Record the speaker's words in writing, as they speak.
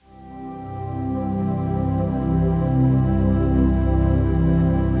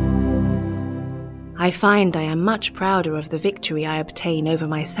I find I am much prouder of the victory I obtain over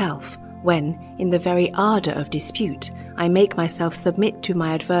myself when, in the very ardour of dispute, I make myself submit to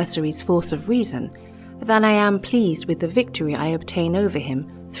my adversary's force of reason, than I am pleased with the victory I obtain over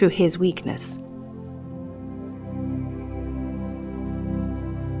him through his weakness.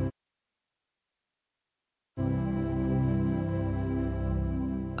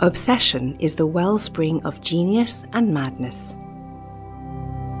 Obsession is the wellspring of genius and madness.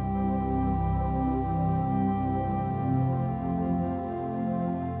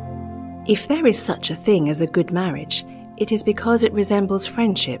 If there is such a thing as a good marriage, it is because it resembles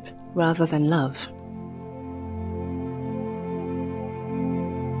friendship rather than love.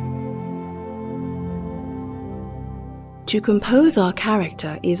 To compose our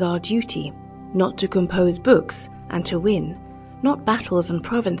character is our duty, not to compose books and to win, not battles and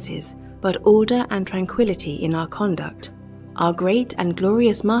provinces, but order and tranquillity in our conduct. Our great and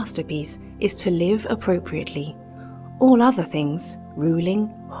glorious masterpiece is to live appropriately. All other things, ruling,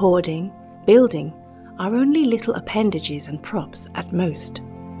 hoarding, building, are only little appendages and props at most.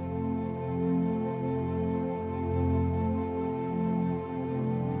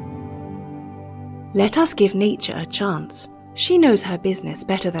 Let us give nature a chance. She knows her business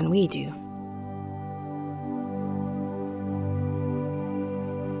better than we do.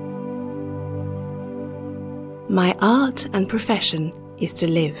 My art and profession is to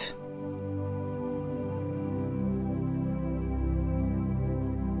live.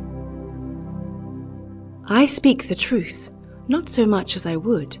 I speak the truth, not so much as I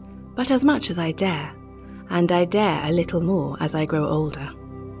would, but as much as I dare, and I dare a little more as I grow older.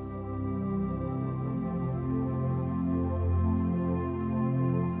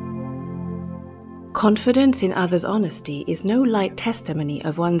 Confidence in others' honesty is no light testimony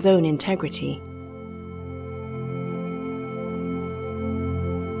of one's own integrity.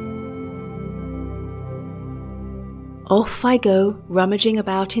 Off I go, rummaging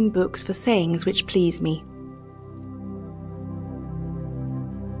about in books for sayings which please me.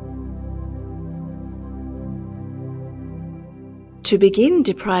 To begin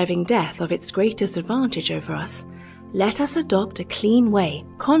depriving death of its greatest advantage over us, let us adopt a clean way,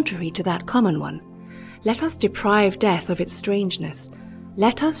 contrary to that common one. Let us deprive death of its strangeness.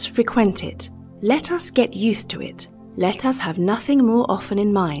 Let us frequent it. Let us get used to it. Let us have nothing more often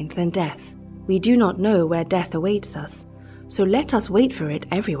in mind than death. We do not know where death awaits us, so let us wait for it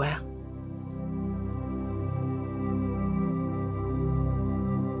everywhere.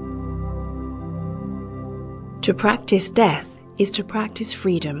 To practice death is to practice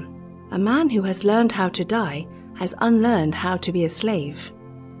freedom. A man who has learned how to die has unlearned how to be a slave.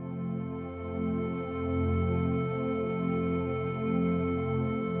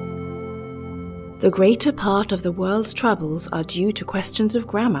 The greater part of the world's troubles are due to questions of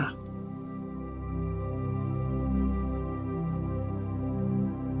grammar.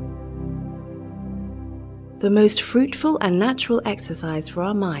 The most fruitful and natural exercise for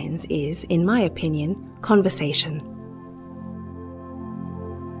our minds is, in my opinion, conversation.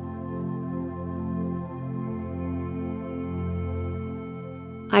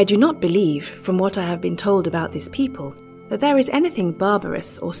 I do not believe, from what I have been told about this people, that there is anything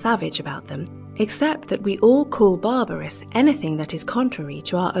barbarous or savage about them, except that we all call barbarous anything that is contrary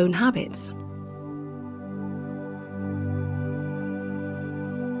to our own habits.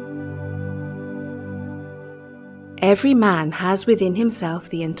 Every man has within himself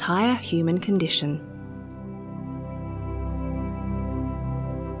the entire human condition.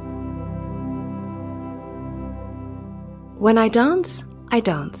 When I dance, I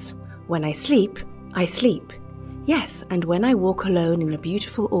dance. When I sleep, I sleep. Yes, and when I walk alone in a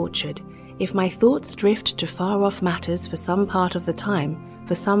beautiful orchard, if my thoughts drift to far-off matters for some part of the time,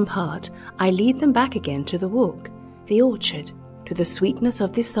 for some part, I lead them back again to the walk, the orchard, to the sweetness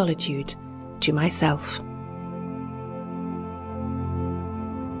of this solitude, to myself.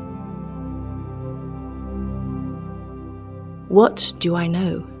 What do I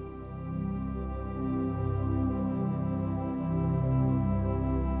know?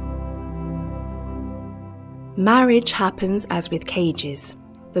 Marriage happens as with cages.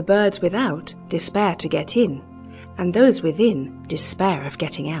 The birds without despair to get in, and those within despair of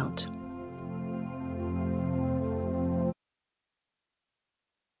getting out.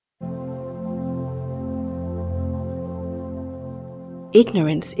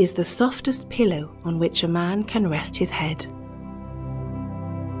 Ignorance is the softest pillow on which a man can rest his head.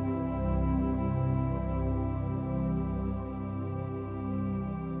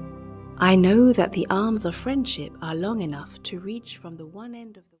 I know that the arms of friendship are long enough to reach from the one end of the